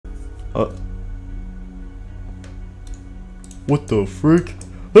What the frick?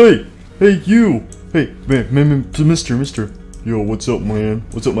 Hey! Hey, you! Hey, man, mister. Yo, what's up, man?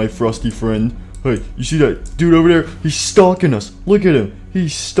 What's up, my frosty friend? Hey, you see that dude over there? He's stalking us. Look at him.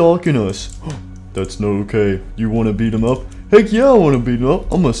 He's stalking us. That's not okay. You want to beat him up? Heck yeah, I want to beat him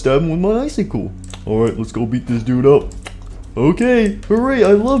up. I'm going to stab him with my icicle. Alright, let's go beat this dude up. Okay, hooray,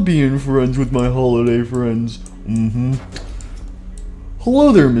 I love being friends with my holiday friends.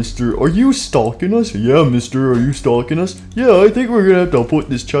 Hello there, mister. Are you stalking us? Yeah, mister, are you stalking us? Yeah, I think we're gonna have to put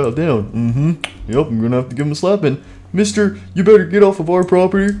this child down. Yep, I'm gonna have to give him a slapping. Mister, you better get off of our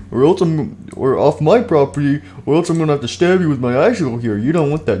property, or off my property, or else I'm gonna have to stab you with my icicle here. You don't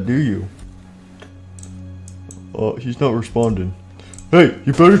want that, do you? He's not responding. Hey,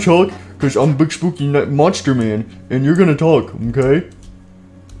 you better talk, cause I'm Big Spooky Monster Man, and you're gonna talk, okay?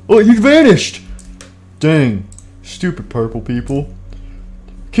 Oh, you vanished! Dang, stupid purple people.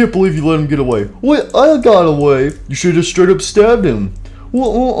 Can't believe you let him get away. What? I got away? You should have straight up stabbed him.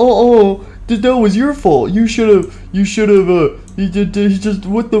 Well, that was your fault. You should have, he just,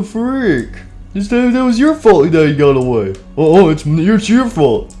 what the frick? That was your fault that he got away. It's your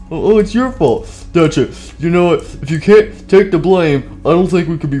fault. It's your fault. That's it. You know what? If you can't take the blame, I don't think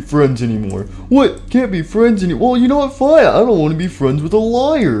we can be friends anymore. What? Can't be friends anymore? Well, you know what? Fine. I don't want to be friends with a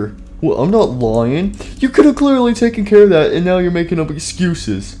liar. Well, I'm not lying. You could have clearly taken care of that, and now you're making up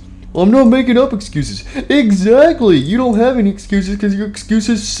excuses. Well, I'm not making up excuses. Exactly. You don't have any excuses because your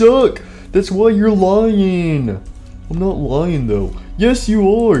excuses suck. That's why you're lying. I'm not lying, though. Yes, you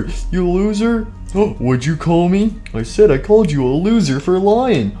are. You loser. What'd you call me? I said I called you a loser for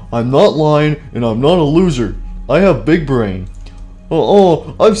lying. I'm not lying, and I'm not a loser. I have big brain.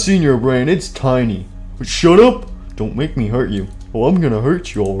 I've seen your brain. It's tiny. But shut up. Don't make me hurt you. Oh, I'm gonna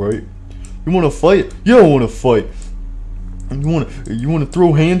hurt you, alright. You wanna fight? Yeah, I wanna fight. You wanna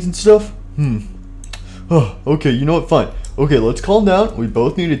throw hands and stuff? Okay, you know what? Fine. Okay, let's calm down. We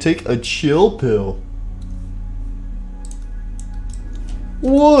both need to take a chill pill.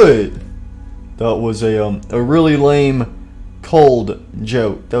 What? That was a really lame cold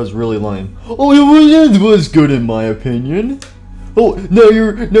joke. That was really lame. Oh, it was good in my opinion. Oh, now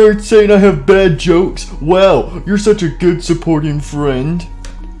you're saying I have bad jokes? Wow, you're such a good supporting friend.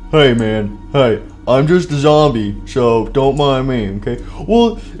 Hey man, hey, I'm just a zombie, so don't mind me, okay?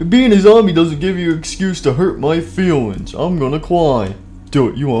 Well, being a zombie doesn't give you an excuse to hurt my feelings. I'm gonna cry. Do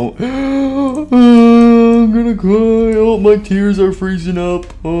it, you won't. I'm gonna cry. Oh, my tears are freezing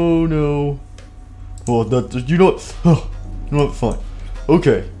up. Oh no. Well, you know what? You know what? Fine.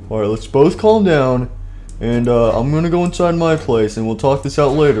 Okay, alright, let's both calm down. And I'm gonna go inside my place and we'll talk this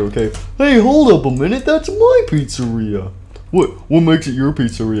out later, okay? Hey, hold up a minute, that's my pizzeria. What makes it your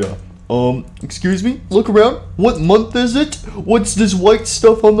pizzeria? Excuse me? Look around. What month is it? What's this white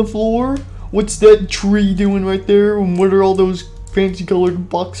stuff on the floor? What's that tree doing right there? And what are all those fancy colored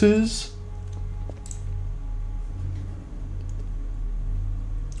boxes?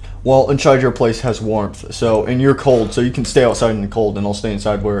 Well, inside your place has warmth, and you're cold, so you can stay outside in the cold and I'll stay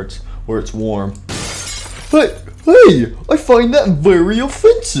inside where it's warm. Hey, I find that very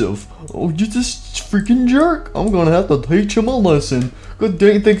offensive. Oh, you just freaking jerk. I'm gonna have to teach him a lesson. Good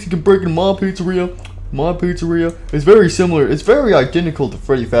dang, he thinks he can break into my pizzeria. My pizzeria is very similar. It's very identical to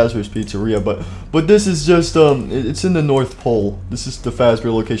Freddy Fazbear's pizzeria, but this is just it's in the North Pole. This is the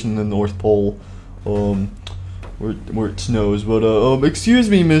Fazbear location in the North Pole, where it snows. But excuse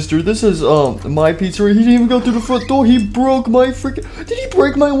me, mister. This is my pizzeria. He didn't even go through the front door. He broke my freaking. Did he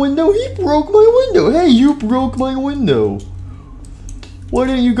break my window? He broke my window. Hey, you broke my window. Why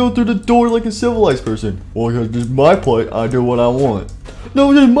didn't you go through the door like a civilized person? Well, because this is my place. I do what I want.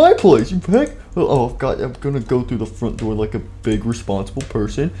 No, this is my place. You heck. Oh God, I'm gonna go through the front door like a big responsible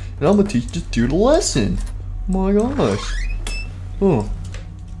person, and I'm gonna teach this dude a lesson. My gosh. Oh.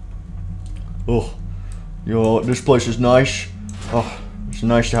 You know, this place is nice. Oh, it's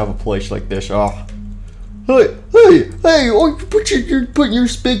nice to have a place like this. Oh. Hey! Are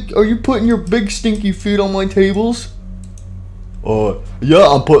you putting your big stinky feet on my tables?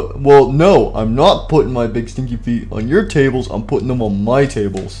 Yeah, well, no, I'm not putting my big stinky feet on your tables. I'm putting them on my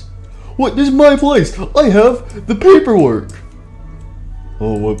tables. What? This is my place. I have the paperwork.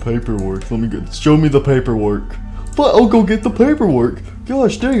 Oh, what paperwork? Show me the paperwork. But I'll go get the paperwork.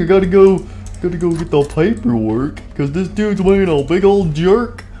 Gosh dang, I gotta go get the paperwork because this dude's being a big old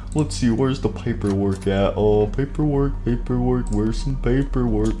jerk. Let's see, where's the paperwork at? Oh, paperwork. Where's some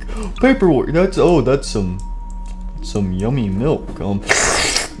paperwork? Paperwork. That's some yummy milk.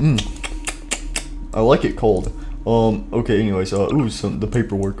 I like it cold. Okay, anyways, the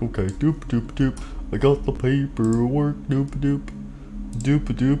paperwork. Okay, doop. I got the paperwork.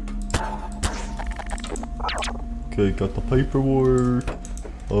 Doop. Okay, got the paperwork.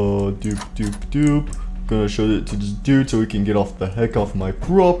 Doop. Gonna show it to this dude so he can get off the heck off my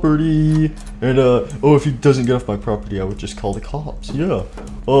property. And oh, if he doesn't get off my property, I would just call the cops. Yeah.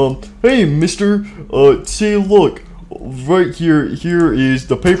 Hey, mister. See, look, right here. Here is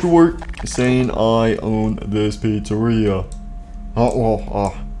the paperwork saying I own this pizzeria. I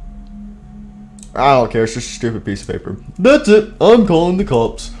don't care. It's just a stupid piece of paper. That's it. I'm calling the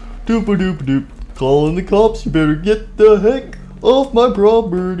cops. Doop. Calling the cops. You better get the heck off my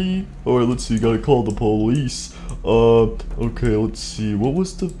property. Alright, let's see, gotta call the police. Okay, let's see, what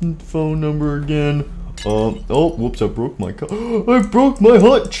was the phone number again? Oh, whoops, I broke my I broke my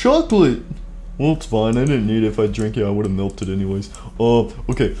hot chocolate! Well, it's fine, I didn't need it. If I drink it, I would've melted anyways.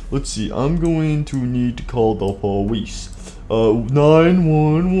 Okay, let's see, I'm going to need to call the police.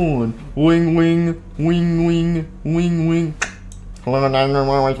 911, wing. Hello,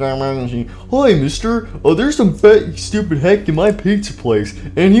 911, what's your emergency? Hi, mister. There's some fat, stupid heck in my pizza place,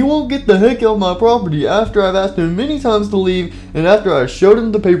 and he won't get the heck out of my property after I've asked him many times to leave, and after I showed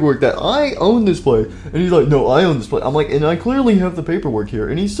him the paperwork that I own this place. And he's like, no, I own this place. I'm like, and I clearly have the paperwork here,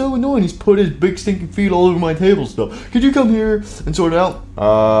 and he's so annoying. He's put his big stinking feet all over my table stuff. Could you come here and sort it out?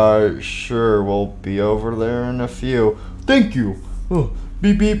 Sure, we'll be over there in a few. Thank you. Oh,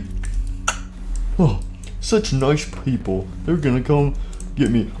 beep. Oh. Such nice people. They're gonna come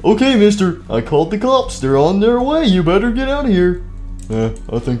get me. Okay, mister. I called the cops. They're on their way. You better get out of here. I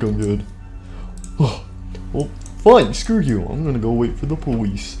think I'm good. Oh, well, fine. Screw you. I'm gonna go wait for the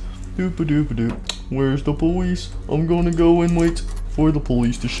police. Doop. Where's the police? I'm gonna go and wait for the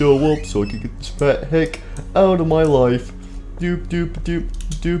police to show up so I can get this fat heck out of my life. Doopity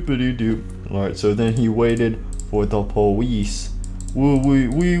doop. Alright, so then he waited for the police.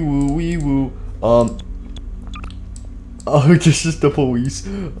 Woo. Oh, this is the police.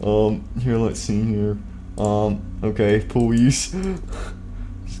 Here, let's see here. Okay, police.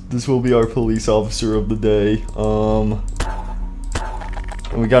 This will be our police officer of the day.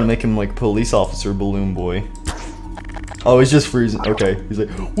 We gotta make him like police officer balloon boy. Oh, he's just freezing. Okay, he's like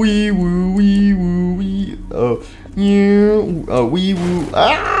wee woo. Yeah. Wee woo.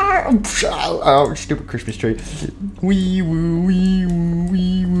 Oh, stupid Christmas tree. Wee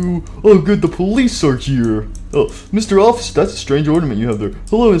woo. Oh, good. The police are here. Oh, Mr. Officer, that's a strange ornament you have there.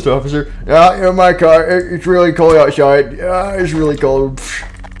 Hello, Mr. Officer. Yeah, my car. It's really cold outside. It's really cold.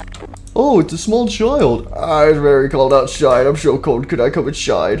 Oh, it's a small child. It's very cold outside. I'm so cold. Could I come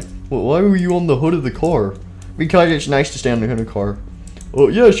inside? Well, why were you on the hood of the car? Because it's nice to stay on the hood of the car. Oh,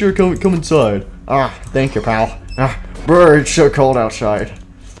 yeah, sure. Come inside. Thank you, pal. Brr, it's so cold outside.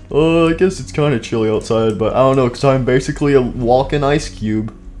 I guess it's kind of chilly outside, but I don't know, because I'm basically a walking ice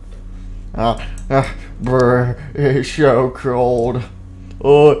cube. Brr, it's so cold.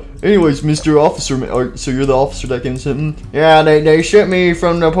 Anyways, Mr. Officer, so you're the officer that can send him? Yeah, they sent me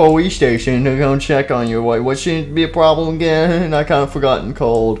from the police station to go check on you. What shouldn't be a problem again? I kind of forgotten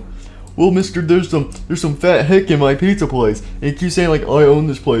cold. Well, mister, there's some fat hick in my pizza place, and he keeps saying like I own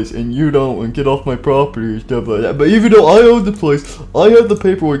this place and you don't, and get off my property and stuff like that. But even though I own the place, I have the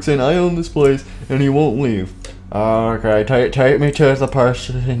paperwork saying I own this place, and he won't leave. Okay, take me to the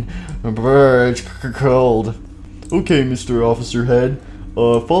person. Brr, it's cold. Okay, Mr. Officer Head.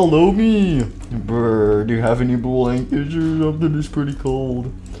 Follow me. Brr, do you have any blankets or something? It's pretty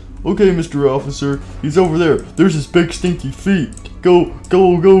cold. Okay, Mr. Officer, he's over there. There's his big stinky feet. Go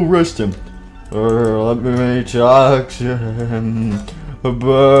arrest him. Let me talk to him.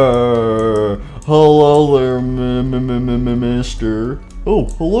 Brr. Hello there, mister. Oh,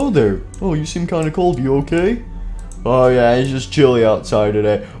 hello there. Oh, you seem kind of cold. You okay? Oh yeah, it's just chilly outside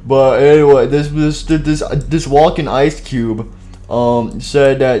today. But anyway, this walking ice cube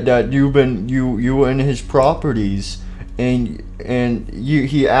said that you were in his properties, and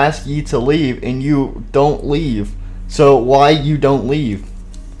he asked you to leave, and you don't leave. So why you don't leave?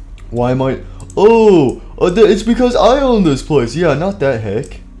 Why am I? Oh, it's because I own this place. Yeah, not that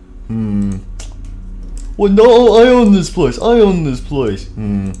heck. Well, no, I own this place. Well,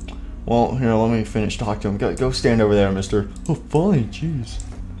 here, let me finish talking to him. Go stand over there, mister. Oh, fine, jeez.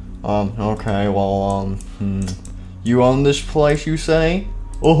 Okay, well, you own this place, you say?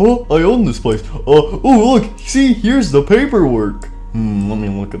 Uh-huh, I own this place. Oh, look, see, here's the paperwork. Let me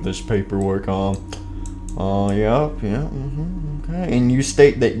look at this paperwork. Yep, okay. And you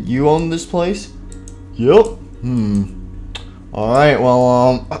state that you own this place? Yep. Alright,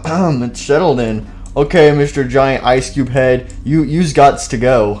 well, it's settled in. Okay, Mr. Giant Ice Cube Head, you's gots to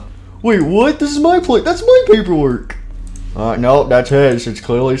go. Wait, what? This is my place. That's my paperwork. No, that's his. It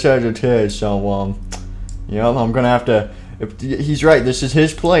clearly says it's his. So, yeah, I'm gonna have to. He's right. This is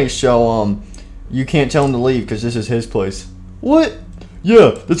his place. So, You can't tell him to leave because this is his place. What?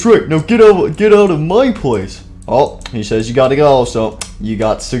 Yeah, that's right. Now get out of my place. Oh, he says you gotta go, so you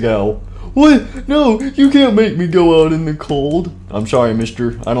got to go. What? No, you can't make me go out in the cold. I'm sorry,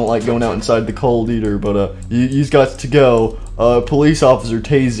 mister. I don't like going out inside the cold either, but you've got to go. Police officer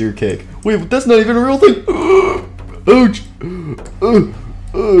taser kick. Wait, but that's not even a real thing. Ouch.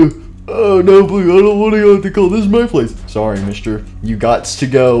 Oh no, please, I don't want to go out the cold. This is my place. Sorry, mister. You got to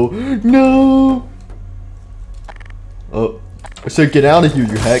go. No. Oh, I said get out of here,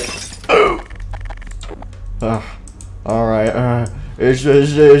 you heck. Alright, is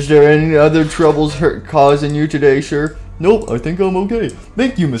there any other troubles causing you today, sir? Nope, I think I'm okay.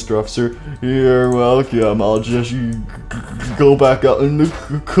 Thank you, Mr. Officer. You're welcome. I'll just go back out in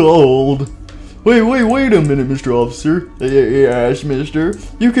the cold. Wait a minute, Mr. Officer. Yes, mister.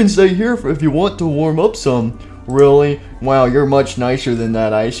 You can stay here if you want to warm up some. Really? Wow, you're much nicer than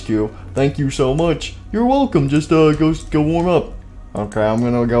that ice cube. Thank you so much. You're welcome. Just go warm up. Okay, I'm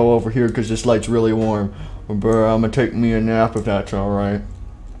gonna go over here because this light's really warm. But I'm gonna take me a nap if that's alright.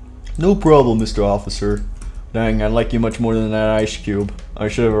 No problem, Mr. Officer. Dang, I like you much more than that ice cube. I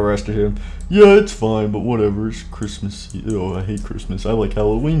should have arrested him. Yeah, it's fine, but whatever. It's Christmas. Oh, I hate Christmas. I like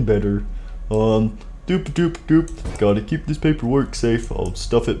Halloween better. Doop. Gotta keep this paperwork safe. I'll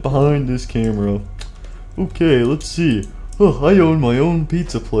stuff it behind this camera. Okay, let's see. Oh, I own my own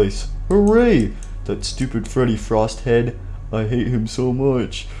pizza place. Hooray! That stupid Freddy Frosthead. I hate him so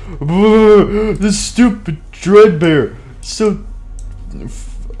much. This stupid Dreadbear. So...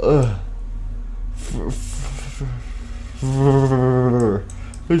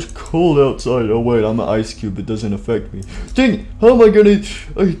 It's cold outside. Oh wait, I'm an ice cube. It doesn't affect me. Dang it, how am I gonna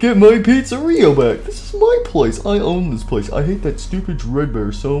get my pizzeria back? This is my place. I own this place. I hate that stupid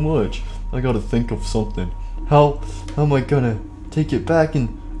Dreadbear so much. I gotta think of something. How am I gonna take it back?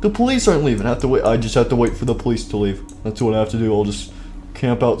 And the police aren't leaving. I have to wait. I just have to wait for the police to leave. That's what I have to do. I'll just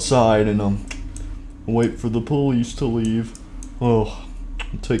camp outside and wait for the police to leave. Oh,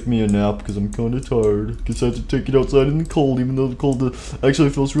 take me a nap because I'm kind of tired. Guess I have to take it outside in the cold, even though the cold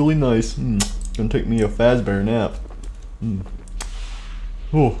actually feels really nice. Gonna take me a Fazbear nap.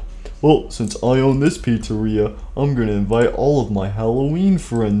 Oh, well, since I own this pizzeria, I'm gonna invite all of my Halloween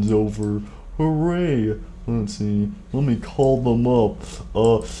friends over. Hooray! Let's see. Let me call them up.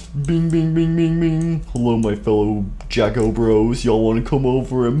 Bing, bing, bing, bing, bing. Hello, my fellow Jacko bros. Y'all want to come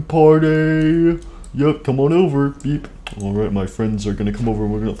over and party? Yep, come on over. Beep. Alright, my friends are gonna come over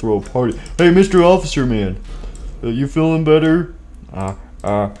and we're gonna throw a party. Hey, Mr. Officer Man. You feeling better? Yeah,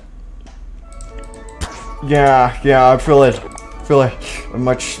 I'm feeling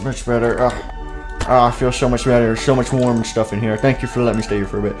much better. I feel so much better. So much warm and stuff in here. Thank you for letting me stay here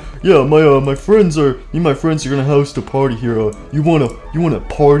for a bit. Yeah, my friends are gonna host a party here. You wanna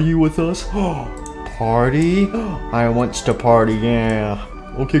party with us? Party? I wants to party. Yeah.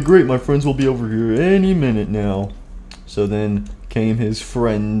 Okay, great. My friends will be over here any minute now. So then came his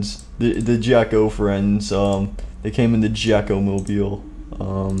friends, the Jacko friends. They came in the Jacko mobile,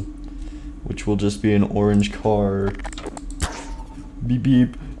 which will just be an orange car. Beep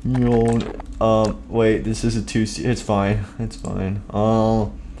beep. Wait, this is a two-seat. It's fine. It's fine.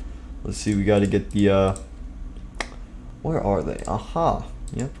 Let's see. We got to get the. Where are they? Aha.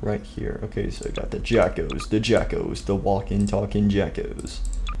 Yep, right here. Okay, so I got the Jackos, the walking, talking Jackos.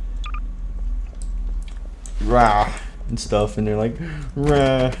 Rah. And stuff, and they're like,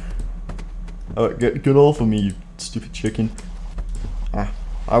 rah. Oh, get off of me, you stupid chicken.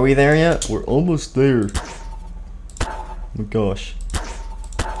 Are we there yet? We're almost there. Oh my gosh.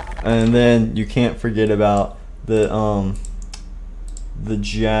 And then you can't forget about the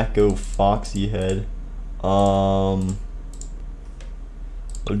Jacko Foxy head.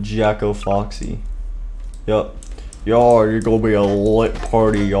 Jacko Foxy. Yup. Y'all, you're gonna be a lit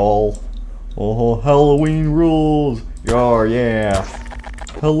party, y'all. Halloween rules. Yeah.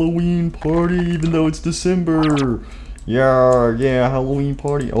 Halloween party, even though it's December. Yeah, Halloween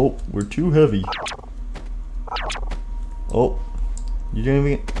party. Oh, we're too heavy. Oh, you didn't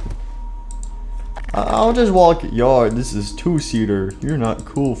even. I'll just walk. Yard. This is two-seater. You're not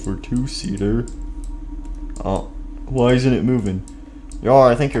cool for two-seater. Oh, why isn't it moving?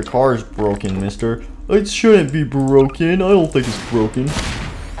 Yard, I think your car's broken, mister. It shouldn't be broken. I don't think it's broken.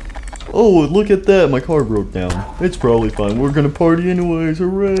 Oh, look at that. My car broke down. It's probably fine. We're gonna party anyways.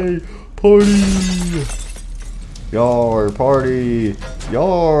 Hooray! Party! Yar, party!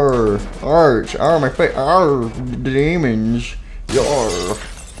 Yar! Arch! My face! The demons! Yar!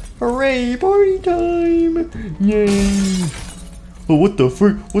 Hooray! Party time! Yay! Oh, what the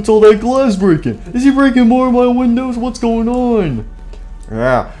frick? What's all that glass breaking? Is he breaking more of my windows? What's going on?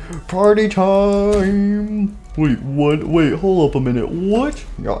 Yeah, party time. Wait, what? Wait, hold up a minute. What?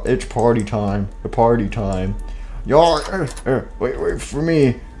 Yeah, it's party time. The party time. Y'all, wait for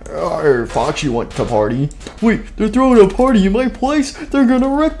me. Foxy wants to party. Wait, they're throwing a party in my place? They're gonna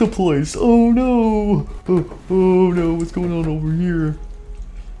wreck the place. Oh no. Oh no, what's going on over here?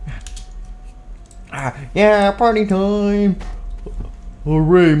 Yeah, party time.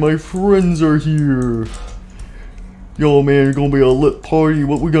 Hooray, my friends are here. Yo man, it's gonna be a lit party.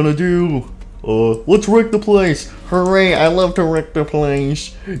 What we gonna do? Let's wreck the place. Hooray, I love to wreck the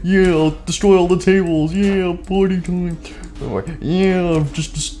place. Yeah, I'll destroy all the tables. Yeah, party time. Yeah,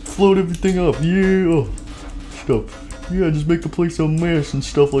 just float everything up. Yeah. Stuff. Yeah, just make the place a mess and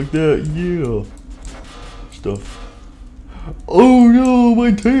stuff like that. Yeah. Stuff. Oh no,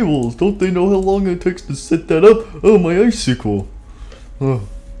 my tables. Don't they know how long it takes to set that up? Oh, my icicle. Oh.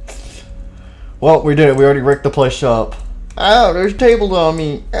 Well, we did it. We already wrecked the place up. Ow, there's tables on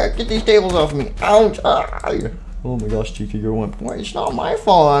me. Get these tables off me. Ouch. Oh my gosh, Chica, you're a wimp. Well, it's not my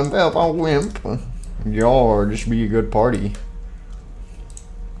fault. I'm a wimp. Y'all, just be a good party.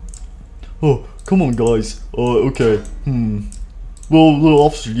 Oh, come on, guys. Okay. Well, little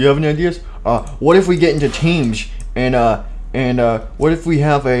officer, do you have any ideas? What if we get into teams and what if we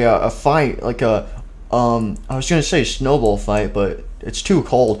have a fight, like I was gonna say snowball fight, but it's too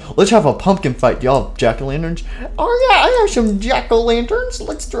cold. Let's have a pumpkin fight. Do y'all have jack-o'-lanterns? Oh yeah, I have some jack-o'-lanterns.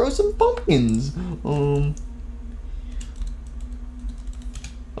 Let's throw some pumpkins.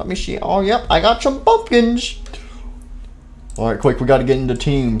 Let me see. Oh yep, I got some pumpkins. Alright, quick, we gotta get into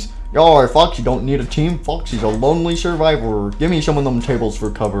teams. Y'all, Foxy don't need a team. Foxy's a lonely survivor. Give me some of them tables for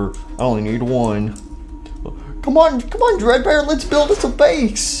cover. I only need one. Come on, Dreadbear, let's build us a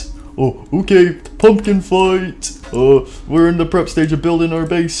base. Oh, okay, pumpkin fight. We're in the prep stage of building our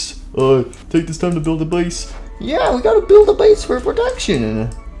base. Take this time to build a base. Yeah, we gotta build a base for protection.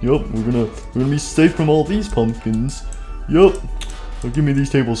 Yup, we're gonna be safe from all these pumpkins. Yup. Give me these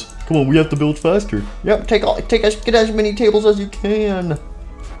tables. Come on, we have to build faster. Yep, get as many tables as you can.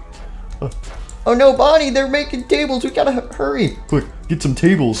 Oh no, Bonnie, they're making tables. We gotta hurry. Quick, get some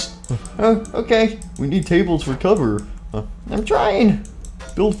tables. Oh, okay. We need tables for cover. I'm trying.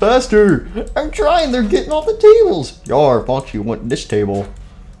 Build faster. I'm trying. They're getting all the tables. Yar, Foxy, you want this table.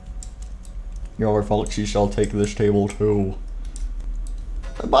 Yar, Foxy shall take this table too.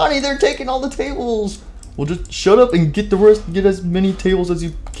 Bonnie, they're taking all the tables. Well, just shut up and get the rest. Get as many tables as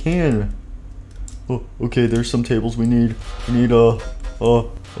you can. Oh, okay. There's some tables we need. We need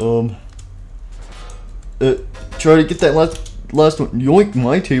try to get that last one. Yoink,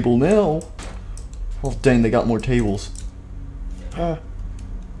 my table now. Oh dang, they got more tables.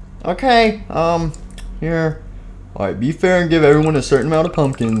 Okay. Here. All right. Be fair and give everyone a certain amount of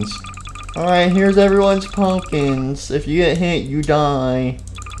pumpkins. All right. Here's everyone's pumpkins. If you get hit, you die.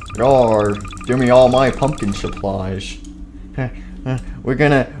 Yar, give me all my pumpkin supplies. We're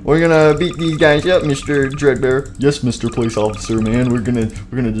gonna beat these guys up, Mr. Dreadbear. Yes, Mr. Police Officer, man. We're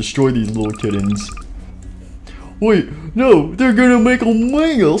gonna destroy these little kittens. Wait, no, they're gonna make them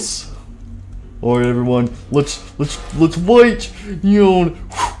wing us. All right, everyone, let's fight. You know.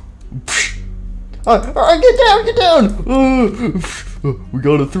 All right, get down. We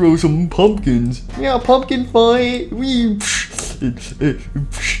gotta throw some pumpkins. Yeah, pumpkin fight.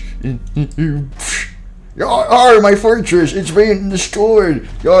 Yar, my fortress, it's being destroyed.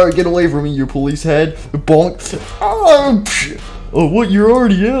 Yar, get away from me, you police head. Bonk. Oh, what, you're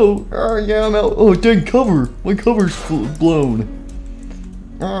already out? Yeah, I'm out. Oh, dang, cover. My cover's blown.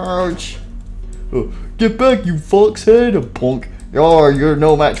 Ouch. Oh, get back, you fox head. Bonk. Yar, you're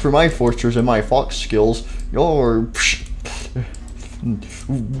no match for my fortress and my fox skills. Yar.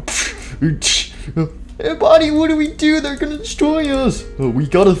 Hey, buddy, what do we do? They're gonna destroy us. We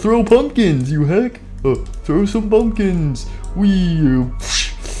gotta throw pumpkins, you heck. Throw some pumpkins.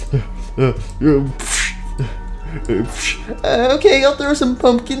 Okay, I'll throw some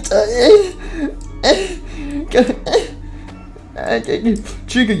pumpkins.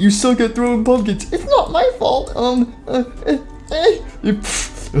 Chica, you suck at throwing pumpkins. It's not my fault.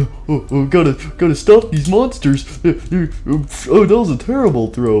 Gotta stop these monsters. Oh, that was a terrible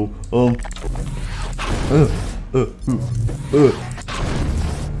throw. Oh,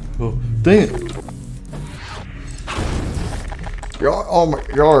 dang it.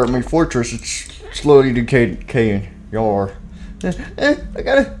 Yar, my fortress is slowly decaying. Yar. I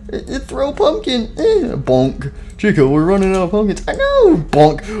gotta throw pumpkin. Bonk. Chica, we're running out of pumpkins. I know.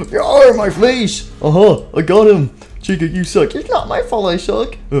 Bonk. Yar, my face. I got him. Chica, you suck. It's not my fault I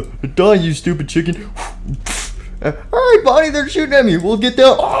suck. Die, you stupid chicken. Alright, Bonnie, they're shooting at me. We'll get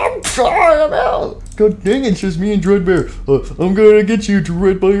down. Oh, I'm out. God dang it, it's just me and Dreadbear. I'm gonna get you,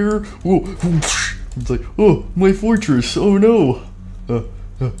 Dreadbear. Whoa. It's like, oh, my fortress. Oh no.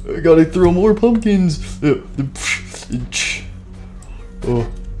 I gotta throw more pumpkins.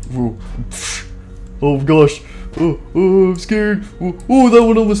 Oh gosh. Oh, I'm scared. Oh, that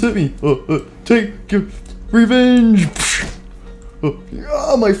one almost hit me. Take revenge.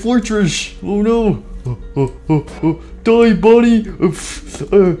 Ah, my fortress. Oh no. Die, buddy.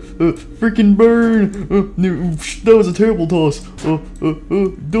 Freaking burn. That was a terrible toss.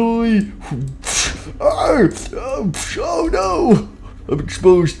 Die. Oh no. I'm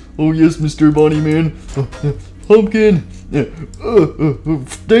exposed. Oh yes, Mr. Bunny Man. Pumpkin.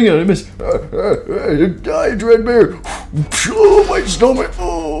 Dang it, I missed. Die, Dreadbear. Oh, my stomach.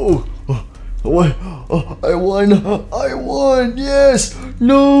 Oh. What? Oh, I won. Yes.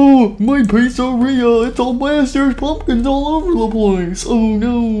 No, my pizzeria. It's all blast. There's pumpkins all over the place. Oh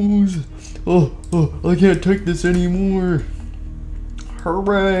no. Oh, I can't take this anymore.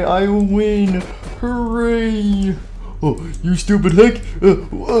 Hooray, I win. Hooray. Oh, you stupid heck!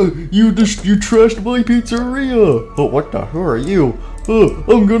 You trashed my pizzeria! Oh, what the? Who are you?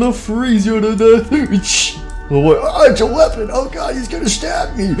 I'm gonna freeze you to death! Oh, what? Oh, it's a weapon! Oh god, he's gonna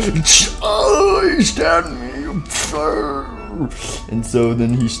stab me! Oh, he stabbed me! And so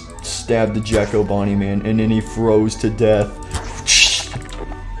then he stabbed the Jacko Bonnie Man, and then he froze to death.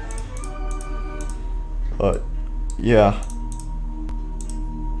 Yeah.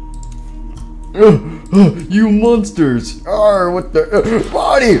 You monsters! What the?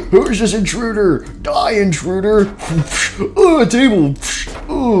 Bonnie! Who's this intruder? Die, intruder! A table!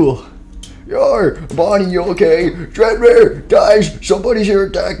 Bonnie, you okay? Dreadbear! Guys, somebody's here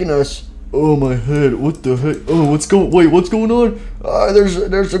attacking us! Oh, my head, what the heck? Oh, what's going on?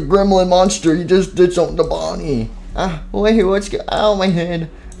 There's a gremlin monster, he just did something to Bonnie. Wait, ow, my head.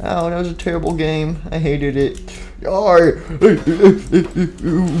 Oh, that was a terrible game. I hated it.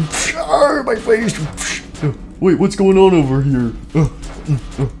 My face. Wait, what's going on over here?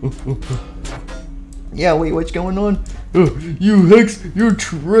 Yeah, wait, what's going on? You Hex, you're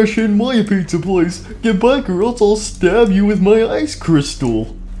trashing my pizza place. Get back or else I'll stab you with my ice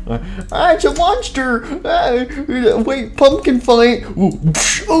crystal. It's a monster. Wait, pumpkin fight.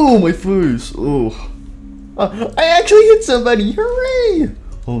 Oh, my face. Oh. I actually hit somebody. Hooray.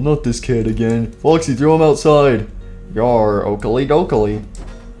 Oh, not this kid again. Foxy, throw him outside. Yar, Oakley dokley.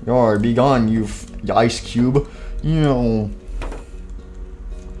 Yar, be gone, you ice cube. You know.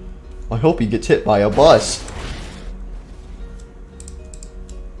 I hope he gets hit by a bus.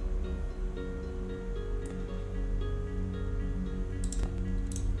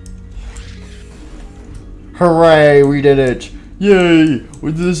 Hooray, we did it. Yay!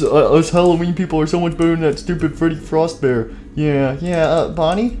 With this, us Halloween people are so much better than that stupid Freddy Frostbear. Yeah,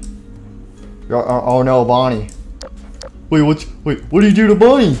 Bonnie? Oh no, Bonnie. Wait, what did he do to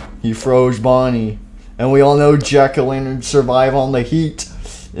Bonnie? He froze Bonnie. And we all know jack-o'-lanterns survive on the heat.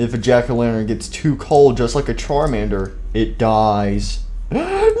 If a jack-o'-lantern gets too cold, just like a Charmander, it dies.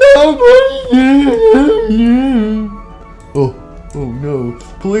 No, Bonnie! Oh no.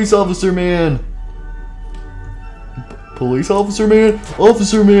 Police officer man! Police officer man?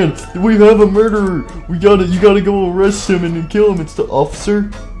 Officer man! We have a murderer! You gotta go arrest him and then kill him. It's the officer?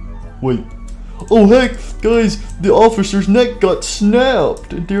 Wait. Oh heck! Guys, the officer's neck got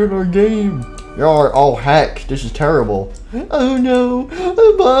snapped during our game. Oh heck, this is terrible. Oh no!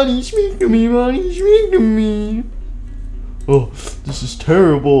 Bonnie, speak to me, Bonnie, speak to me! Oh, this is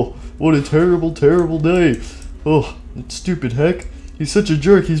terrible. What a terrible, terrible day. Oh, that stupid heck. He's such a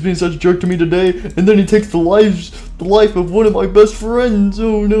jerk. He's being such a jerk to me today, and then he takes the life of one of my best friends.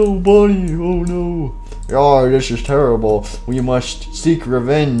 Oh no, Bonnie. Oh no. Oh, this is terrible. We must seek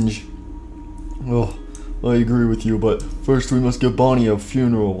revenge. Oh, I agree with you, but first we must give Bonnie a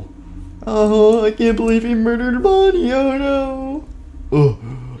funeral. Oh, I can't believe he murdered Bonnie. Oh no.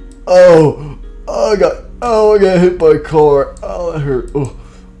 I got hit by a car. Oh, that hurt.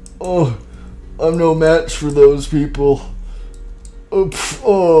 Oh, I'm no match for those people. I'm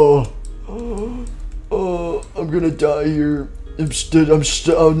gonna die here. I'm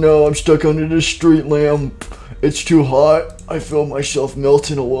stuck under this street lamp. It's too hot. I feel myself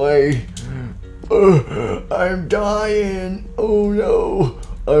melting away. I'm dying. Oh no.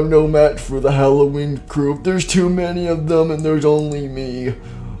 I'm no match for the Halloween crew. There's too many of them and there's only me.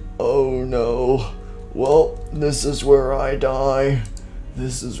 Oh no. Well, this is where I die.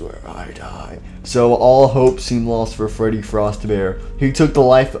 This is where I die. So all hope seemed lost for Freddy Frostbear. He took the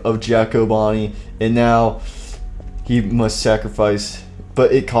life of Jacko Bonnie, and now he must sacrifice,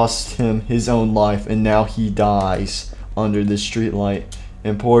 but it cost him his own life, and now he dies under this streetlight.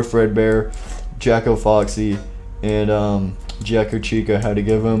 And poor Fredbear Jacko Foxy and Jacko Chica had to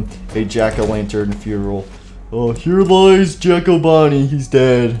give him a jack-o'-lantern funeral. Oh, here lies Jacko Bonnie. He's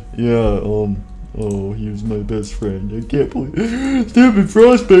dead. Yeah. Oh, he was my best friend. I can't believe stupid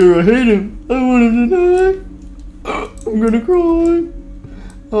Frostbear. I hate him. I want him to die. I'm gonna cry.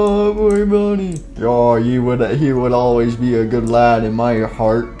 Oh, boy, Bonnie. Oh, he would always be a good lad in my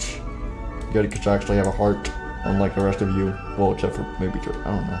heart. You gotta actually have a heart, unlike the rest of you. Well, except for maybe Joe.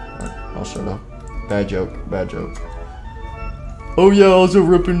 I don't know. Alright, I'll shut up. Bad joke. Bad joke. Oh yeah, also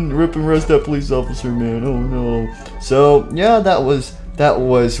ripping arrest that police officer, man. Oh no. So yeah, that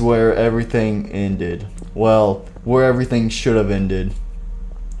was where everything ended. Well, where everything should have ended.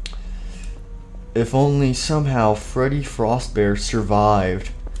 If only somehow Freddy Frostbear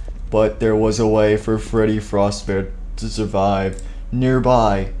survived. But there was a way for Freddy Frostbear to survive.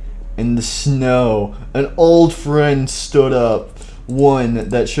 Nearby, in the snow, an old friend stood up. One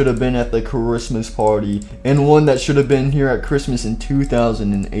that should have been at the Christmas party, and one that should have been here at Christmas in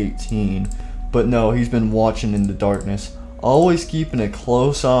 2018. But no, he's been watching in the darkness, always keeping a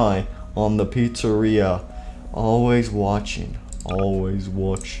close eye on the pizzeria. Always watching, always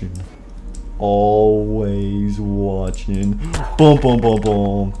watching, always watching. Boom, boom, boom,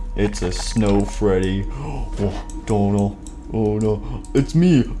 boom. It's a Snow Freddy. Oh, don't know. Oh no, it's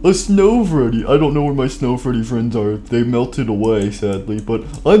me, a Snow Freddy. I don't know where my Snow Freddy friends are. They melted away, sadly, but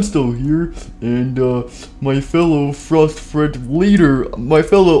I'm still here. And my fellow Frost Fred leader, my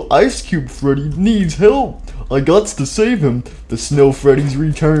fellow Ice Cube Freddy needs help. I got to save him. The Snow Freddy's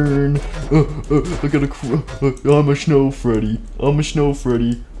return. I gotta I'm a Snow Freddy. I'm a Snow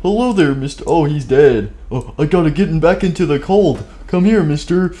Freddy. Hello there, Mr. Oh, he's dead. Oh, I gotta get him back into the cold. Come here,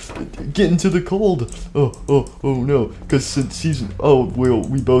 mister. Get into the cold. Oh no. Because since he's... Oh, well,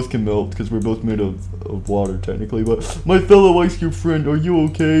 we both can melt because we're both made of water, technically. But my fellow Ice Cube friend, are you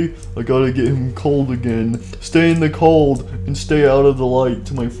okay? I gotta get him cold again. Stay in the cold and stay out of the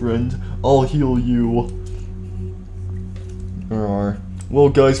light, my friend. I'll heal you. Alright. Well,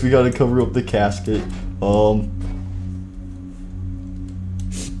 guys, we gotta cover up the casket.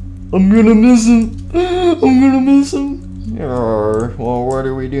 I'm gonna miss him. I'm gonna miss him. Well, what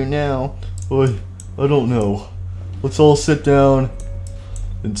do we do now? I don't know. Let's all sit down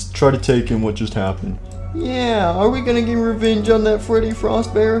and try to take in what just happened. Yeah, are we gonna get revenge on that Freddy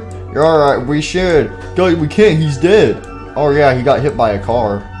Frostbear? Alright, we should. Guys, we can't, he's dead. Oh yeah, he got hit by a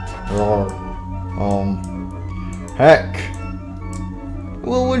car. Heck.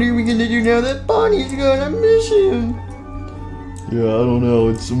 Well, what are we gonna do now that Bonnie's gone? I miss him. Yeah, I don't know.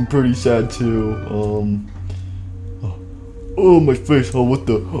 I'm pretty sad too. Oh, my face. Oh, what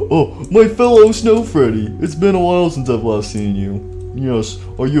the? Oh, my fellow Snow Freddy. It's been a while since I've last seen you. Yes.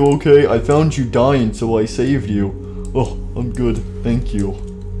 Are you okay? I found you dying, so I saved you. Oh, I'm good. Thank you.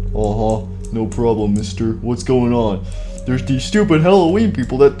 No problem, mister. What's going on? There's these stupid Halloween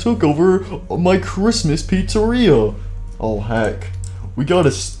people that took over my Christmas pizzeria. Oh, heck. We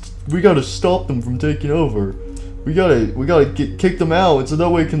gotta stop them from taking over. We gotta kick them out so that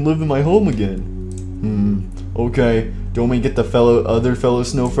way I can live in my home again. Okay. Do you want me to get the other fellow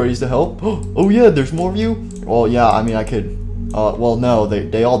Snow Freddies to help? Oh yeah, there's more of you? Well, yeah, I mean, I could. Well, no,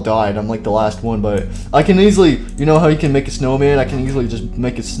 they all died. I'm like the last one, but I can easily, you know how you can make a snowman? I can easily just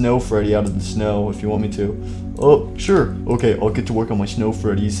make a Snow Freddy out of the snow if you want me to. Oh, sure. Okay, I'll get to work on my Snow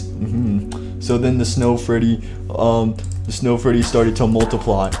Freddies. So then the Snow Freddy started to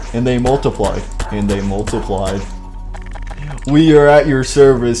multiply, and they multiplied, and they multiplied. We are at your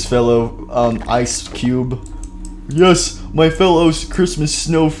service, fellow Ice Cube. Yes, my fellow Christmas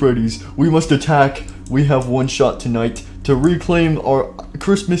Snow Freddies, we must attack. We have one shot tonight to reclaim our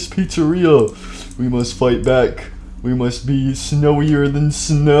Christmas pizzeria. We must fight back. We must be snowier than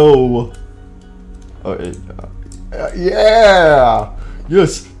snow. Yeah!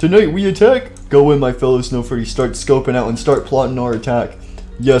 Yes, tonight we attack. Go in, my fellow Snow Freddy. Start scoping out and start plotting our attack.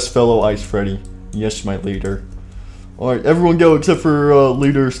 Yes, fellow Ice Freddy. Yes, my leader. Alright, everyone go except for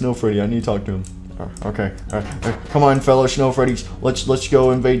leader Snow Freddy. I need to talk to him. Okay. Come on, fellow Snow Freddies. Let's go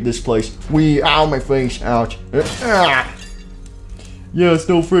invade this place. Ow, my face. Ouch. Yeah,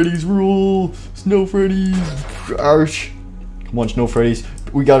 Snow Freddies rule. Snow Freddies. Ouch. Come on, Snow Freddies.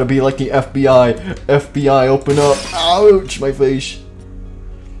 We gotta be like the FBI. FBI, open up. Ouch, my face.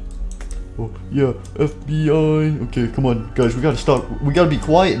 Oh, yeah, FBI. Okay, come on, guys. We gotta be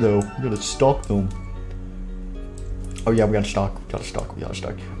quiet though. We gotta stalk them. Oh yeah, we gotta stalk.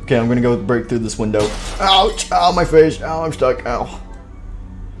 Okay, I'm gonna go break through this window. Ouch! Ow, my face! Ow, I'm stuck. Ow.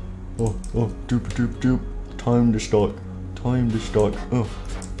 Oh, doop. Time to stalk.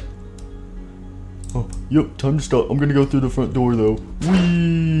 Oh, yep, time to stalk. I'm gonna go through the front door though.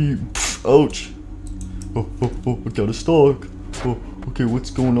 Whee! Ouch. Oh, I got a stock. Oh, okay, what's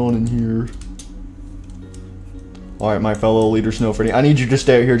going on in here? Alright, my fellow leader Snow Freddy. I need you to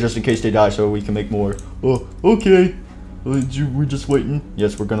stay out here just in case they die so we can make more. Oh, okay. We're just waiting.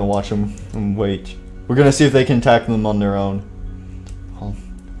 Yes, we're gonna watch them and wait. We're gonna see if they can attack them on their own. Oh,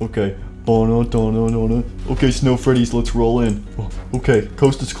 okay. Okay, Snow Freddy's, let's roll in. Oh, okay,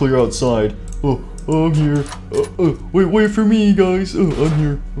 coast is clear outside. Oh, I'm here. Wait for me, guys. Oh, I'm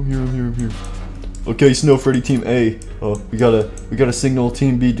here. Okay, Snow Freddy Team A. Oh, we gotta signal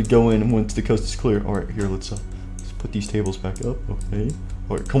Team B to go in once the coast is clear. All right, here, let's put these tables back up. Okay.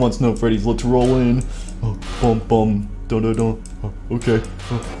 All right, come on, Snow Freddy's, let's roll in. Oh, bum, dun. Oh, okay.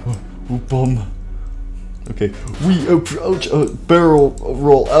 Bum. Okay, we approach a barrel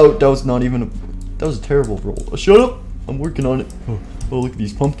roll out. That was a terrible roll. Shut up! I'm working on it. Oh, look at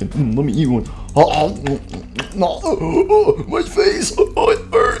these pumpkins. Let me eat one. My face! Oh, it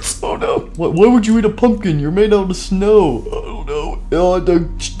hurts! Oh no! Why would you eat a pumpkin? You're made out of snow. Oh no!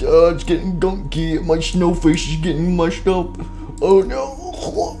 It's getting gunky. My snow face is getting mushed up. Oh no!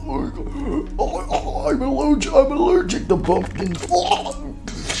 I'm allergic to pumpkins.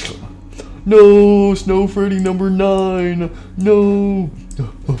 No, Snow Freddy number 9. No.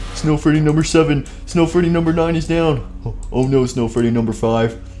 Snow Freddy number 7. Snow Freddy number 9 is down. Oh no, Snow Freddy number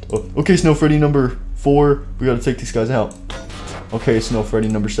 5. Okay, Snow Freddy number 4. We gotta take these guys out. Okay, Snow Freddy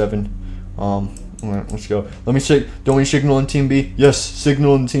number 7. Alright, let's go. Let me don't we signal on Team B? Yes,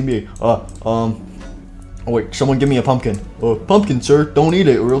 signal on Team B. Oh wait, someone give me a pumpkin. Pumpkin, sir. Don't eat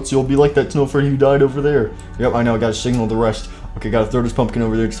it, or else you'll be like that Snow Freddy who died over there. Yep, I know. I gotta signal the rest. Okay, gotta throw this pumpkin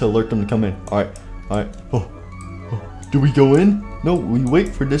over there just to alert them to come in. Alright. Do we go in? No, we wait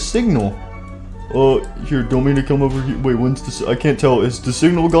for this signal. Here, don't mean to come over here. Wait, when's this? I can't tell. Is the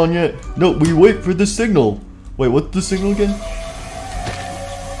signal gone yet? No, we wait for the signal. Wait, what's the signal again?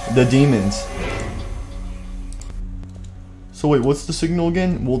 The demons. So wait, what's the signal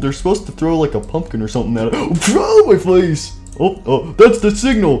again? Well, they're supposed to throw like a pumpkin or something at it. Oh, my face! Oh, that's the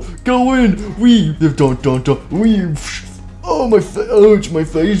signal! Go in! We don't. We. Oh, ouch, my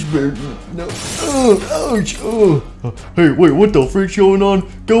face burns. No. Ouch. Hey, wait, what the frick's going on?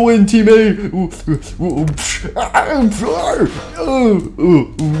 Go in, Team A.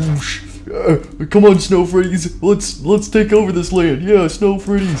 Come on, Snow Freddy's. Let's take over this land. Yeah, Snow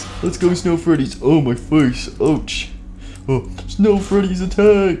Freddy's. Let's go, Snow Freddy's. Oh, my face. Ouch. Snow Freddy's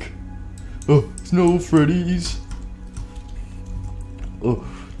attack. Snow Freddy's.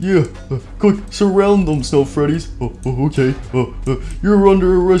 Yeah, quick, surround them, Snow Freddy's. Okay. You're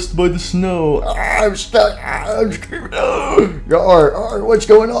under arrest by the snow. I'm stuck. I'm screaming. Yar, what's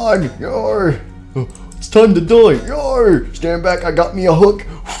going on? Yar. It's time to die. Yar, stand back. I got me a hook.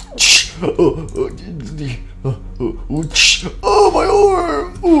 Oh, my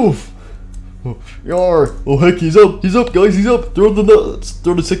arm. Oof. Yar. Oh heck, he's up, guys, he's up. Throw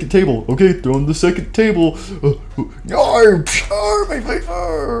the second table. Okay, throw in the second table. Yar, my face.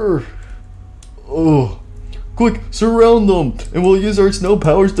 Quick, surround them, and we'll use our snow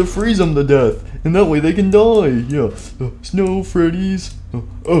powers to freeze them to death, and that way they can die. Yeah, Snow Freddy's.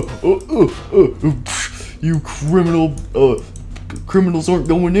 You criminals aren't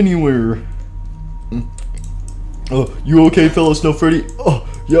going anywhere. You okay, fellow Snow Freddy?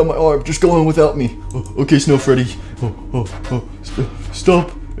 Yeah, my arm, just go on without me. Okay, Snow Freddy.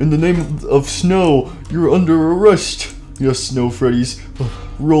 Stop. In the name of snow, you're under arrest. Yes, Snow Freddy's.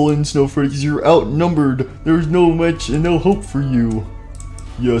 Roll in, Snow Freddy's. You're outnumbered. There's no match and no hope for you.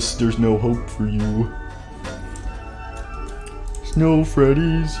 Yes, there's no hope for you. Snow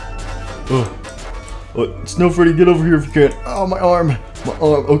Freddy's. Snow Freddy, get over here if you can. Oh, my arm.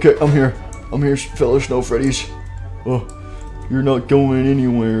 Okay, I'm here. Fellow Snow Freddy's. You're not going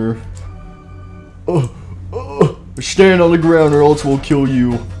anywhere. Stand on the ground or else we'll kill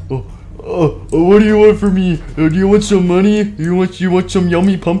you. What do you want from me? Do you want some money? You want some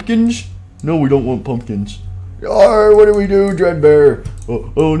yummy pumpkins? No, we don't want pumpkins. Yar, what do we do, Dreadbear?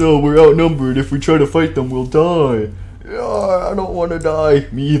 Oh no, we're outnumbered. If we try to fight them, we'll die. Yar, I don't want to die.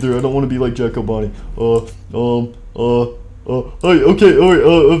 Me either. I don't want to be like Jacko Bonnie. Hey, okay,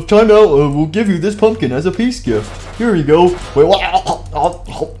 alright, time out. We'll give you this pumpkin as a peace gift. Here you go. Wait, what?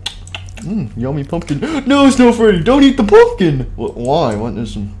 Yummy pumpkin. No, Snow Freddy, don't eat the pumpkin. Why? What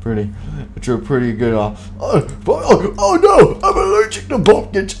is pretty? It's a pretty good. Oh no, I'm allergic to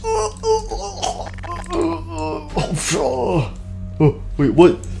pumpkins. Wait,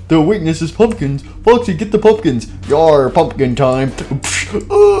 what? Their weakness is pumpkins. Foxy, get the pumpkins. Yar, pumpkin time.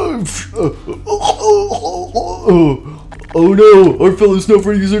 Oh no, our fellow Snow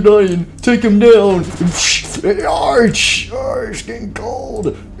Freddy's are dying. Take him down. Yar, it's getting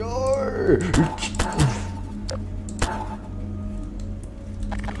cold. Yar.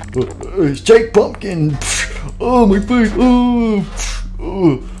 Shake pumpkin. Oh, my face.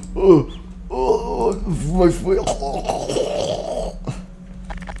 My face.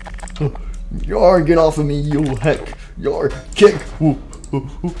 Yar, get off of me, you heck. Yar, kick.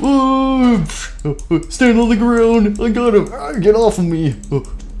 Stand on the ground. I got him. Get off of me.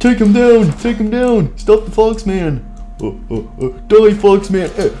 Take him down. Take him down. Stop the fox man. Die, fox man.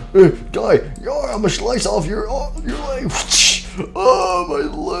 Die. Yar, I'm gonna slice off your leg. Oh, my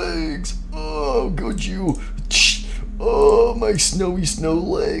legs. Oh, good you. Oh, my snowy snow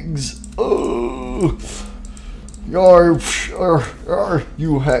legs. Oh. Yar,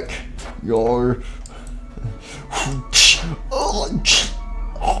 you heck. Yar.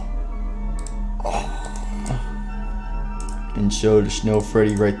 And so the Snow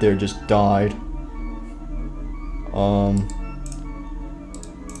Freddy right there just died.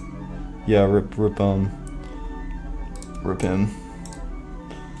 Yeah, rip him.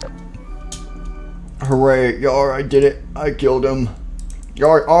 Hooray, Yar, I did it. I killed him.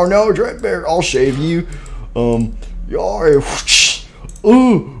 Yar, oh no, Dreadbear, I'll shave you. Yar,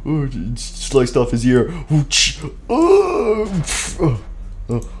 sliced off his ear. Oh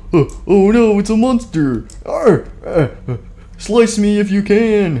no, it's a monster. Slice me if you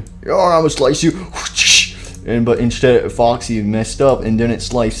can. Yar, I'm gonna slice you. But instead Foxy messed up and didn't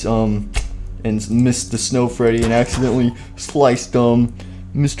slice and missed the Snow Freddy and accidentally sliced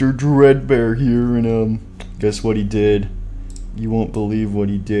Mr. Dreadbear here, and guess what he did? You won't believe what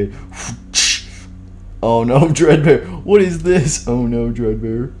he did. Oh no, Dreadbear, what is this? Oh no,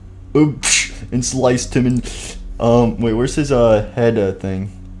 Dreadbear. And sliced him and wait, where's his head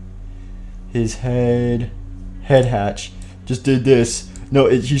thing? His head hatch. Just did this. No,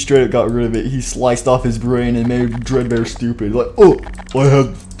 he straight up got rid of it. He sliced off his brain and made Dreadbear stupid. Like, oh, I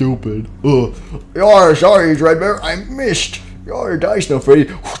have stupid. Yar, sorry, Dreadbear, I missed. Yar, die, Snow Freddy.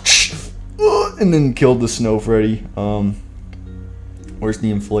 And then killed the Snow Freddy. Where's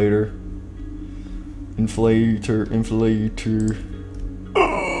the inflator? Inflator.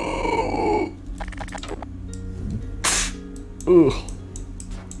 Ugh.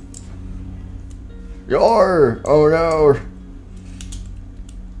 Yar, oh no.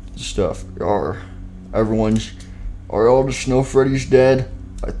 Stuff. Yar. Are all the Snow Freddy's dead?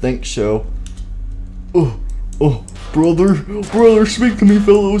 I think so. Oh, brother, speak to me,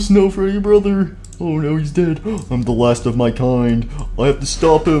 fellow Snow Freddy brother. Oh no, he's dead. I'm the last of my kind. I have to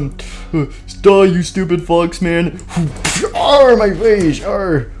stop him. Die, you stupid fox man. Arr, my face.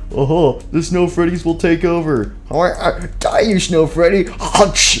 Arr. The Snow Freddy's will take over. Die, you Snow Freddy.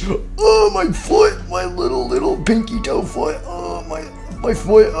 Oh, my foot. My little pinky toe foot. Oh, my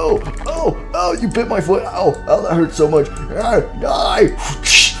foot. Oh, you bit my foot. Oh, that hurts so much. Die.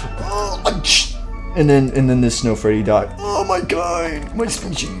 And then this Snow Freddy died. Oh, my kind. My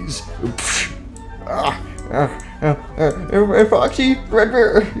species. Foxy,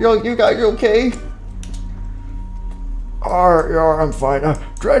 Dreadbear, you guys okay? Yeah, I'm fine.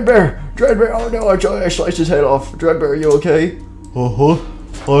 Dreadbear, oh no, I sliced his head off. Dreadbear, are you okay? I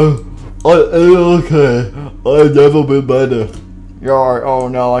am okay. I've never been better. Yeah, oh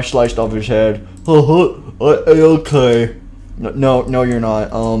no, I sliced off his head. I am okay. No, you're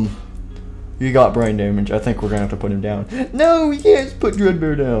not. You got brain damage. I think we're gonna have to put him down. No, we can't put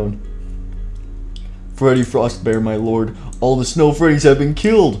Dreadbear down. Freddy Frostbear, my lord. All the Snow Freddys have been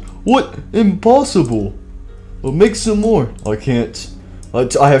killed. What? Impossible. Well, make some more. I can't.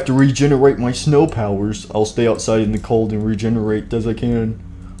 I have to regenerate my snow powers. I'll stay outside in the cold and regenerate as I can.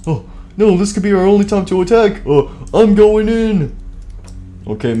 Oh, no, this could be our only time to attack. I'm going in.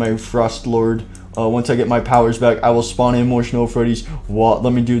 Okay, my Frost Lord. Once I get my powers back, I will spawn in more Snow Freddys.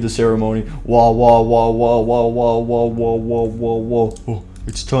 Let me do the ceremony.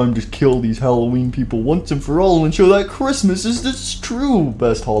 It's time to kill these Halloween people once and for all and show that Christmas is the true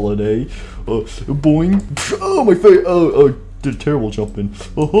best holiday. Boing. Oh, my face. Did a terrible jumping.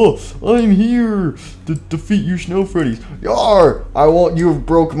 I'm here to defeat you Snow Freddys. Yar! You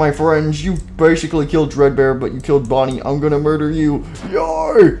broke my friends. You basically killed Dreadbear, but you killed Bonnie. I'm gonna murder you.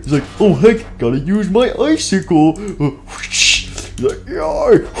 Yar! He's like, oh heck, gotta use my icicle. He's like,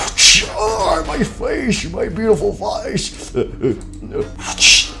 yar! My face, my beautiful face.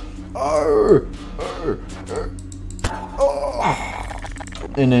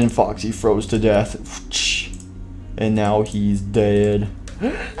 And then Foxy froze to death. And now he's dead.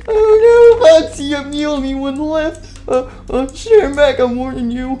 Oh no, Foxy, I'm the only one left. Stand back, I'm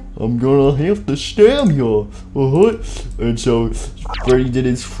warning you. I'm gonna have to stab you. And so Freddy did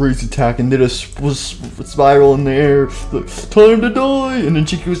his freeze attack and did a spiral in the air. Like, time to die. And then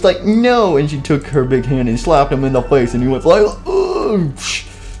Chicky was like, no. And she took her big hand and slapped him in the face. And he went like, ugh.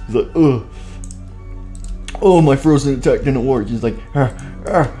 He's like, ugh. Oh, my frozen attack didn't work. He's like,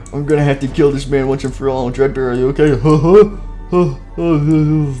 I'm gonna have to kill this man once and for all. Dreadbear, are you okay?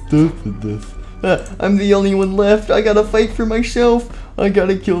 I'm the only one left. I gotta fight for myself. I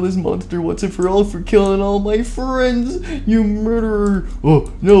gotta kill this monster once and for all for killing all my friends. You murderer.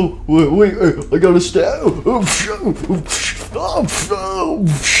 Oh, no. Wait. I gotta stab.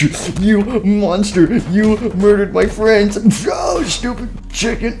 You monster. You murdered my friends. Oh, stupid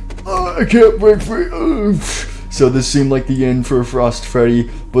chicken. I can't break free. So this seemed like the end for Frost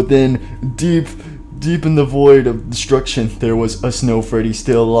Freddy, but then deep in the void of destruction, there was a Snow Freddy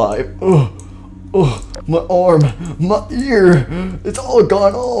still alive. My arm, my ear, it's all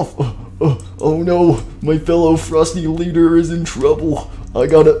gone off. Oh no, my fellow Frosty leader is in trouble. I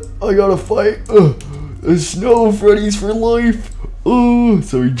gotta fight. Snow Freddy's for life.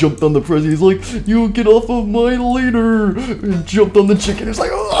 So he jumped on the president. He's like, you get off of my leader. And jumped on the chicken. He's like,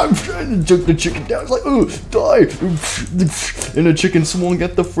 I'm trying to jump the chicken down. He's like, die. And the chicken swung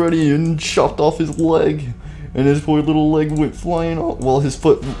at the Freddy and chopped off his leg. And his poor little leg went flying off. Well, his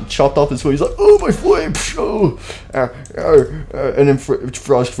foot chopped off his foot. He's like, oh, my foot. And then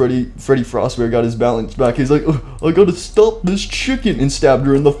Freddy Frostbear got his balance back. He's like, I gotta stop this chicken. And stabbed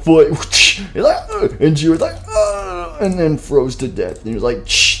her in the foot. He's like, and she was like, and then froze to death. And he was like,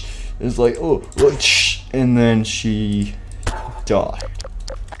 it's like, and then she died.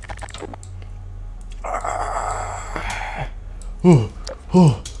 I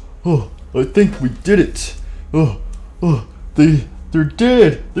think we did it. They're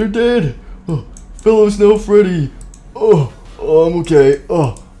dead. They're dead. Fellow Snow Freddy. I'm okay.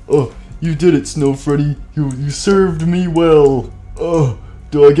 You did it, Snow Freddy. You served me well.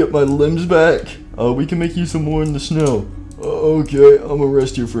 Do I get my limbs back? We can make you some more in the snow. Okay, I'm gonna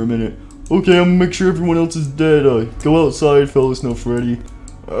rest here for a minute. Okay, I'm gonna make sure everyone else is dead. Go outside, fellow Snow Freddy.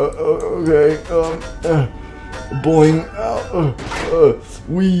 Okay, boing.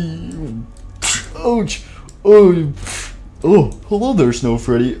 Ouch. Hello there, Snow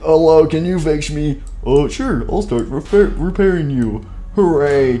Freddy. Hello, can you fix me? Sure, I'll start repairing you.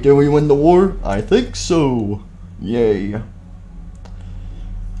 Hooray, did we win the war? I think so. Yay.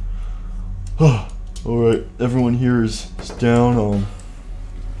 Alright, everyone here is down on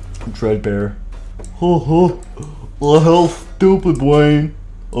Dreadbear. How stupid, Wayne.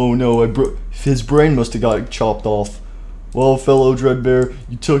 Oh no, his brain must have got chopped off. Well, fellow Dreadbear,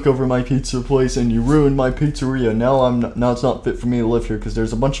 you took over my pizza place and you ruined my pizzeria. Now it's not fit for me to live here because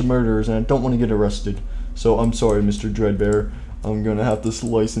there's a bunch of murderers and I don't want to get arrested. So I'm sorry, Mr. Dreadbear. I'm gonna have to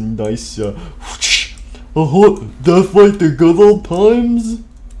slice and dice. Death like the good old times?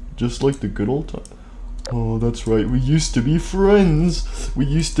 Just like the good old times. Oh, that's right. We used to be friends. We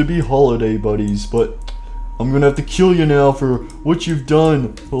used to be holiday buddies, but I'm gonna have to kill you now for what you've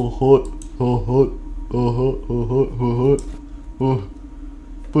done.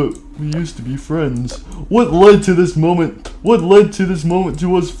 But we used to be friends. What led to this moment? What led to this moment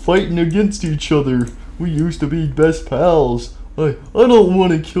to us fighting against each other? We used to be best pals. I don't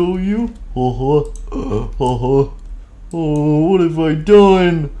want to kill you. Oh, what have I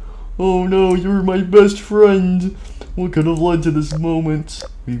done? Oh no, you were my best friend. What could have led to this moment?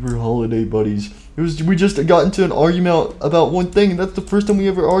 We were holiday buddies. We just got into an argument about one thing, and that's the first time we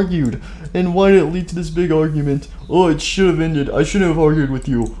ever argued. And why did it lead to this big argument? Oh, it should have ended. I shouldn't have argued with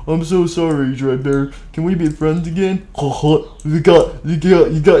you. I'm so sorry, Dreadbear. Can we be friends again? You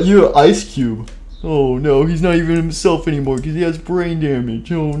got your Ice Cube. Oh no, he's not even himself anymore because he has brain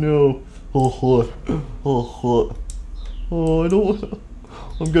damage. Oh no. Oh, I don't.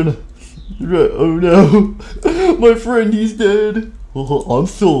 I'm gonna. Oh no, my friend, he's dead. I'm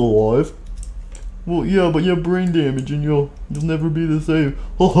still alive. Well, yeah, but you have brain damage and you'll never be the same.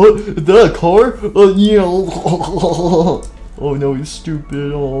 Is that a car? Yeah. Oh no, he's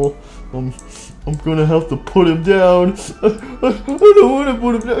stupid. I'm gonna have to put him down. I don't want to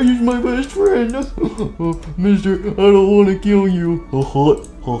put him down. He's my best friend. Mister, I don't want to kill you.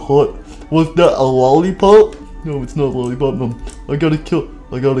 Was that a lollipop? No, it's not a lollipop. No, I gotta kill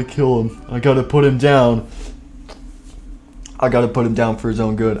him. I gotta put him down. I gotta put him down for his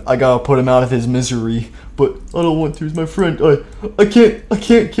own good. I gotta put him out of his misery. But I don't want to. He's my friend. I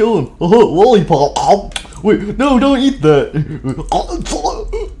can't kill him. Lollipop. Wait, no, don't eat that.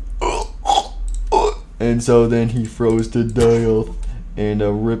 And so then he froze to die off. And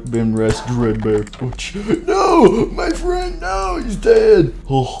rip and rest Dreadbear. No! My friend, no! He's dead!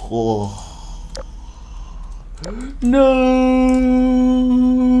 Oh. No!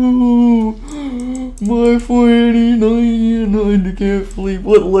 My 489, I can't believe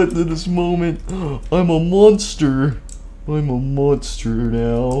what led to this moment. I'm a monster. I'm a monster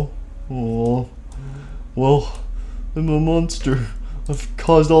now. Oh. Well, I'm a monster. I've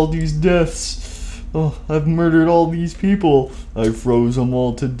caused all these deaths. Oh, I've murdered all these people. I froze them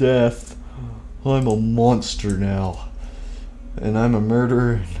all to death. I'm a monster now. And I'm a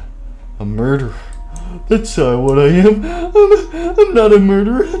murderer. A murderer. That's what I am. I'm not a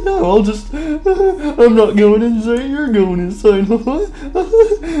murderer. No, I'm not going insane. You're going insane. And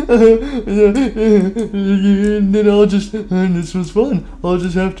then and this was fun. I'll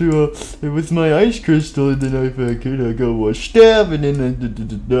just have to, with my ice crystal, and then I could go stab, and then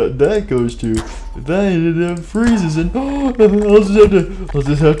that goes to, that freezes, and I'll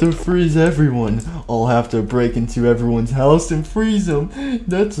just have to freeze everyone. I'll have to break into everyone's house and freeze them.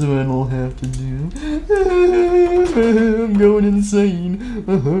 That's what I'll have to do. I'm going insane.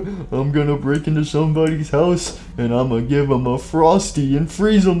 I'm gonna break into somebody's house and I'm gonna give them a frosty and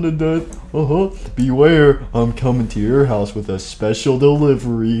freeze them to death. Beware, I'm coming to your house with a special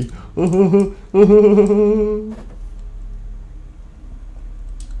delivery.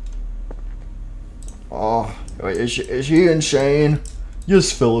 Oh, is he insane?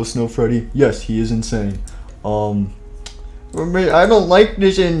 Yes, fellow Snow Freddy. Yes, he is insane. I don't like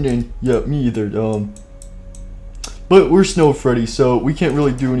this ending. Yeah, me either. But we're Snow Freddy, so we can't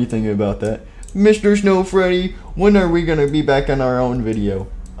really do anything about that. Mr. Snow Freddy, when are we gonna be back on our own video?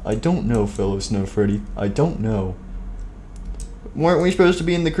 I don't know, fellow Snow Freddy. I don't know. Weren't we supposed to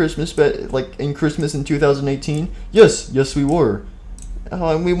be in the Christmas, in Christmas in 2018? Yes, we were.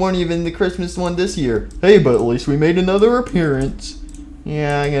 And we weren't even in the Christmas one this year. Hey, but at least we made another appearance.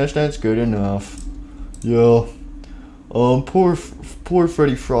 Yeah, I guess that's good enough. Yeah. Poor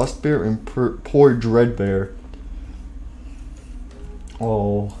Freddy Frostbear and poor Dreadbear.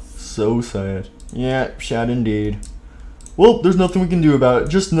 Oh, so sad. Yeah, sad indeed. Well, there's nothing we can do about it.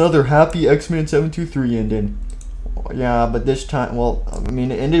 Just another happy X-Men 723 ending. Yeah, but this time, well, I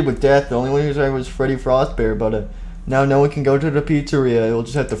mean, it ended with death. The only one who died was Freddy Frostbear, but now no one can go to the pizzeria. It'll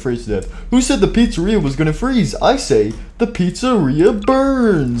just have to freeze to death. Who said the pizzeria was gonna freeze? I say the pizzeria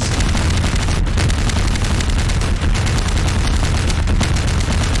burns.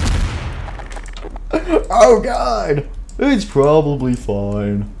 Oh God! It's probably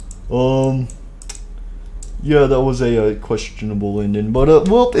fine. Yeah, that was a questionable ending, but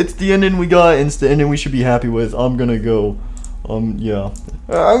well, it's the ending we got, and it's the ending we should be happy with. I'm gonna go. Yeah.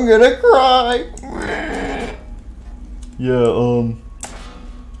 I'm gonna cry. Yeah.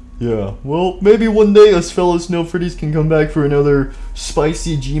 Yeah. Well, maybe one day us fellow Snow Freddies can come back for another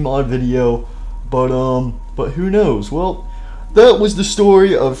spicy Gmod video, but who knows? Well. That was the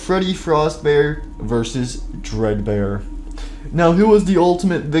story of Freddy Frostbear versus Dreadbear. Now, who was the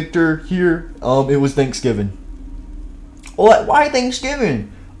ultimate victor here? It was Thanksgiving. What? Why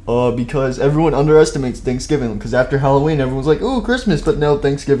Thanksgiving? Because everyone underestimates Thanksgiving. Because after Halloween, everyone's like, "Ooh, Christmas!" But no,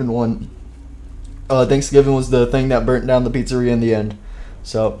 Thanksgiving won. Thanksgiving was the thing that burnt down the pizzeria in the end.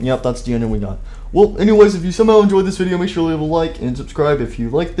 So, yep, that's the ending we got. Well, anyways, if you somehow enjoyed this video, make sure to leave a like and subscribe if you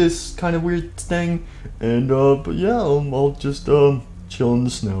like this kind of weird thing. And, but yeah, I'll just, chill in the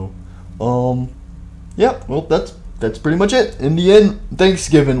snow. Yeah, well, that's pretty much it. In the end,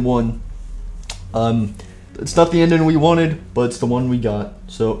 Thanksgiving won. It's not the ending we wanted, but it's the one we got.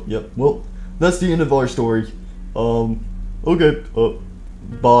 So, yep, well, that's the end of our story. Okay,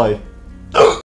 bye.